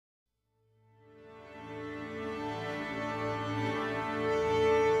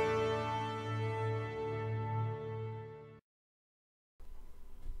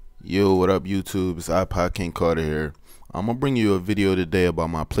Yo, what up YouTube? It's IpodKingCarter here. I'm gonna bring you a video today about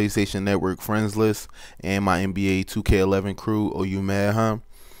my PlayStation Network friends list and my NBA 2K11 crew. Oh, you mad, huh?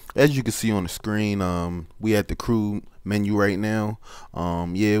 As you can see on the screen, we at the crew menu right now.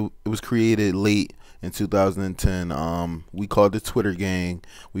 Yeah, it was created late in 2010. We called it Twitter Gang.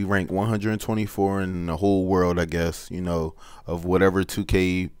 We ranked 124 in the whole world, I guess, you know, of whatever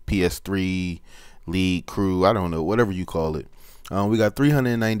 2K PS3 league crew, I don't know, whatever you call it. We got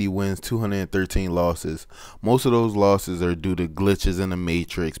 390 wins, 213 losses. Most of those losses are due to glitches in the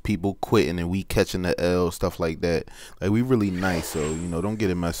matrix, people quitting and we catching the L, stuff like that. Like, we really nice, so, you know, don't get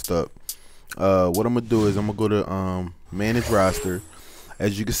it messed up. What I'm gonna do is I'm gonna go to manage roster.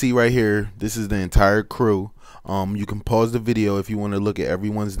 As you can see right here, this is the entire crew. You can pause the video if you want to look at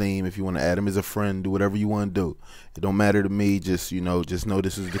everyone's name, if you want to add them as a friend, do whatever you want to do. It don't matter to me, just, you know, just know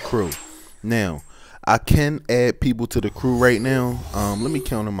this is the crew. Now, I can add people to the crew right now. Let me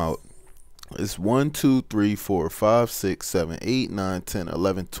count them out. It's 1, 2, 3, 4, 5, 6, 7, 8, 9, 10,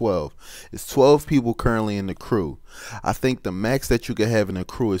 11, 12. It's 12 people currently in the crew. I think the max that you can have in the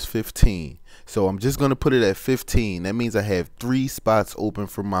crew is 15. So I'm just going to put it at 15. That means I have 3 spots open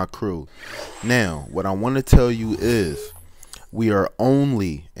for my crew. Now, what I want to tell you is we are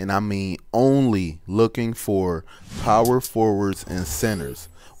only, and I mean only, looking for power forwards and centers.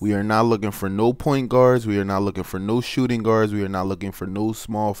 We are not looking for no point guards. We are not looking for no shooting guards. We are not looking for no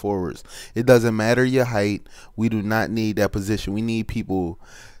small forwards. It doesn't matter your height. We do not need that position. We need people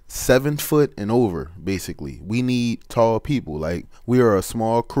 7 foot and over, basically. We need tall people. Like, we are a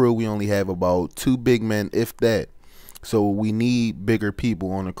small crew. We only have about 2 big men, if that. So we need bigger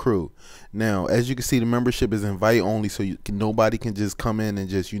people on the crew. Now, as you can see, the membership is invite only, so nobody can just come in and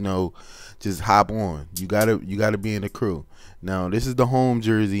just, you know, just hop on. You gotta be in the crew. Now, this is the home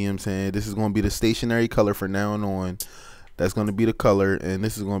jersey, you know what I'm saying? This is gonna be the stationary color for now on. That's gonna be the color, and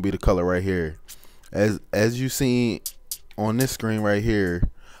this is gonna be the color right here. As you see on this screen right here,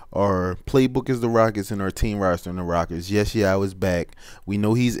 our playbook is the Rockets and our team roster in the Rockets. Yes, yeah, I was back. We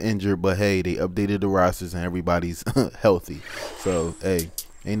know he's injured, but hey, they updated the rosters and everybody's healthy. So, hey,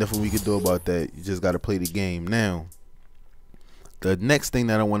 ain't nothing we can do about that. You just got to play the game. Now, the next thing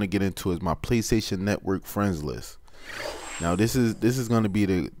that I want to get into is my PlayStation Network friends list. Now, this is going to be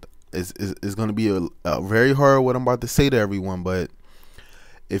it's going to be a very hard what I'm about to say to everyone, but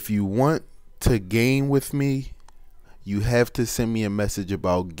if you want to game with me, you have to send me a message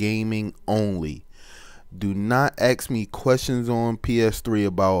about gaming only. Do not ask me questions on PS3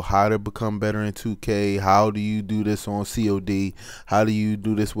 about how to become better in 2K. How do you do this on COD? How do you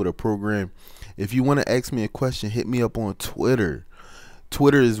do this with a program? If you want to ask me a question, hit me up on Twitter.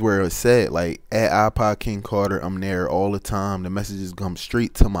 Twitter is where it's at. Like, at IpodKingCarter, I'm there all the time. The messages come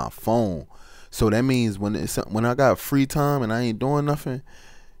straight to my phone. So that means when I got free time and I ain't doing nothing,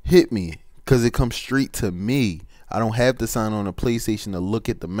 hit me, because it comes straight to me. I don't have to sign on a PlayStation to look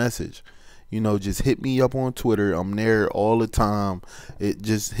at the message. You know, just hit me up on Twitter. I'm there all the time.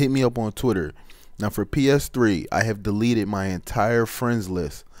 Just hit me up on Twitter. Now, for PS3, I have deleted my entire friends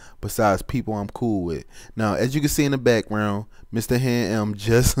list besides people I'm cool with. Now, as you can see in the background, Mr. Han M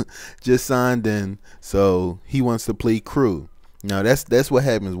just signed in, so he wants to play crew. Now, that's what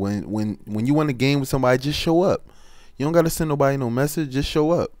happens when you want to game with somebody. Just show up. You don't got to send nobody no message. Just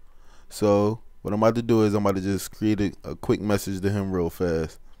show up. So what I'm about to do is I'm about to just create a quick message to him real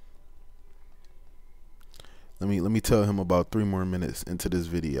fast. Let me tell him about 3 more minutes into this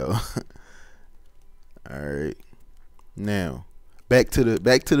video. All right. Now, back to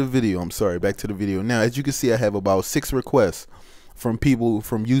the video. I'm sorry, back to the video. Now, as you can see, I have about 6 requests from people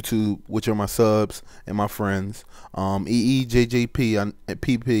from YouTube, which are my subs and my friends. EEJJP,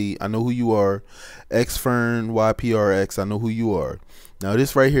 PP, I know who you are. XFern, YPRX, I know who you are. Now,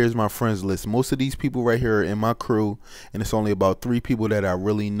 this right here is my friends list. Most of these people right here are in my crew, and it's only about 3 people that I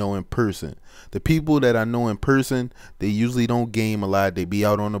really know in person. The people that I know in person, they usually don't game a lot. They be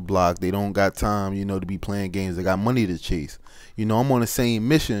out on the block. They don't got time, you know, to be playing games. They got money to chase. You know, I'm on the same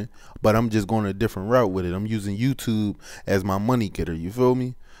mission, but I'm just going a different route with it. I'm using YouTube as my money getter. You feel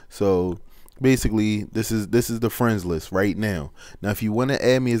me? So basically, this is the friends list right now. Now, if you want to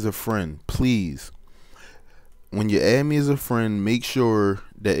add me as a friend, please, when you add me as a friend, make sure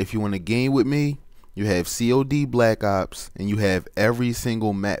that if you want to game with me, you have COD Black Ops and you have every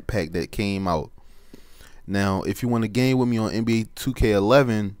single map pack that came out. Now, if you want to game with me on NBA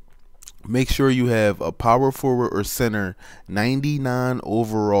 2K11, make sure you have a power forward or center, 99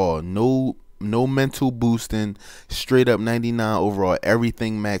 overall, no mental boosting, straight up 99 overall,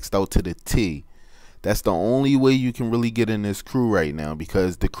 everything maxed out to the T. That's the only way you can really get in this crew right now,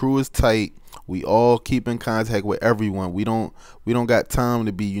 because the crew is tight. We all keep in contact with everyone. We don't got time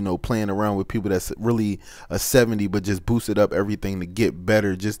to be, you know, playing around with people that's really a 70 but just boosted up everything to get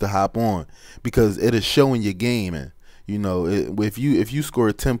better just to hop on, because it is showing your game. And you know, if you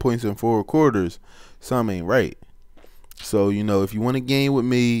score 10 points in 4 quarters, something ain't right. So, you know, if you want to game with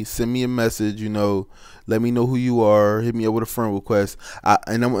me, send me a message, you know, let me know who you are, hit me up with a friend request.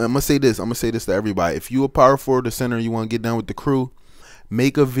 And I'm gonna say this to everybody. If you a power forward or center and you want to get down with the crew,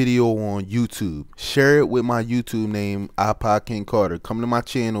 make a video on YouTube, share it with my YouTube name, IpodKingCarter. Come to my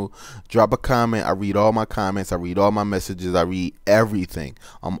channel, drop a comment. I read all my comments, I read all my messages, I read everything.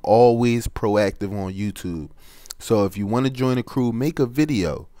 I'm always proactive on YouTube. So if you want to join the crew, make a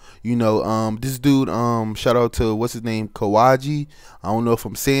video. You know, this dude, shout out to, what's his name, Kawaji. I don't know if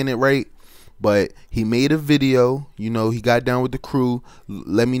I'm saying it right, but he made a video. You know, he got down with the crew,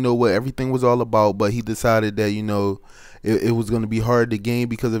 let me know what everything was all about, but he decided that, you know, it was going to be hard to game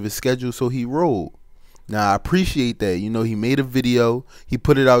because of his schedule, so he rolled. Now, I appreciate that. You know, he made a video, he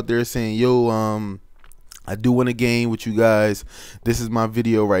put it out there saying, yo, I do want to game with you guys. This is my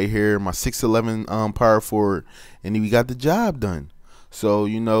video right here, my 6'11" power forward, and we got the job done. So,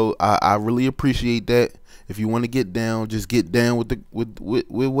 you know, I really appreciate that. If you want to get down, just get down with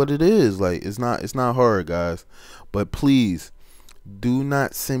what it is. Like, it's not hard, guys. But please do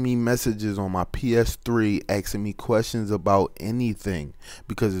not send me messages on my PS3 asking me questions about anything,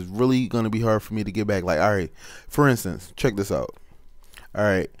 because it's really going to be hard for me to get back. Like, all right, for instance, check this out. All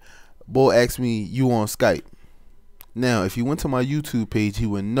right, Bull asked me, you on Skype? Now, if you went to my YouTube page, he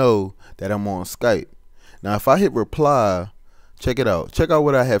would know that I'm on Skype. Now, if I hit reply, check it out. Check out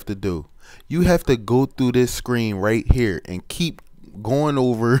what I have to do. You have to go through this screen right here and keep going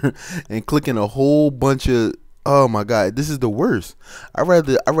over and clicking a whole bunch of, oh my God, this is the worst. I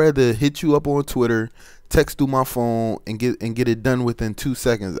rather hit you up on Twitter, text through my phone, and get it done within 2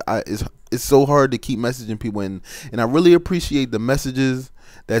 seconds. It's so hard to keep messaging people, and I really appreciate the messages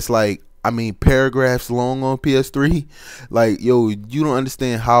that's like, I mean, paragraphs long on PS3. Like, yo, you don't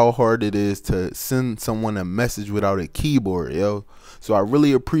understand how hard it is to send someone a message without a keyboard, yo. So I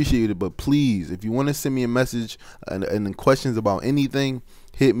really appreciate it. But please, if you want to send me a message and questions about anything,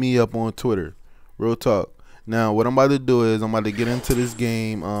 hit me up on Twitter. Real talk. Now, what I'm about to do is I'm about to get into this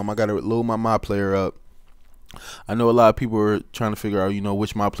game. I got to load my player up. I know a lot of people are trying to figure out, you know,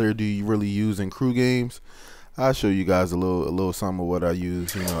 which my player do you really use in crew games. I'll show you guys a little something of what I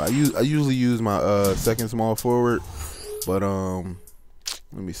use. You know, I usually use my second small forward, but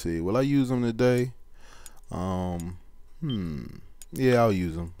let me see. Will I use them today? Yeah, I'll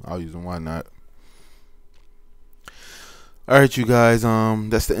use them. Why not? All right, you guys.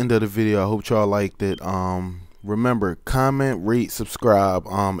 That's the end of the video. I hope y'all liked it. Remember, comment, rate, subscribe.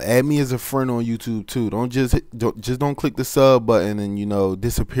 Add me as a friend on YouTube too. Don't click the sub button and, you know,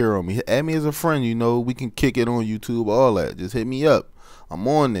 disappear on me. Add me as a friend. You know, we can kick it on YouTube, all that. Just hit me up. I'm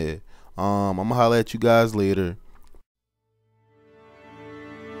on there. I'm gonna holler at you guys later.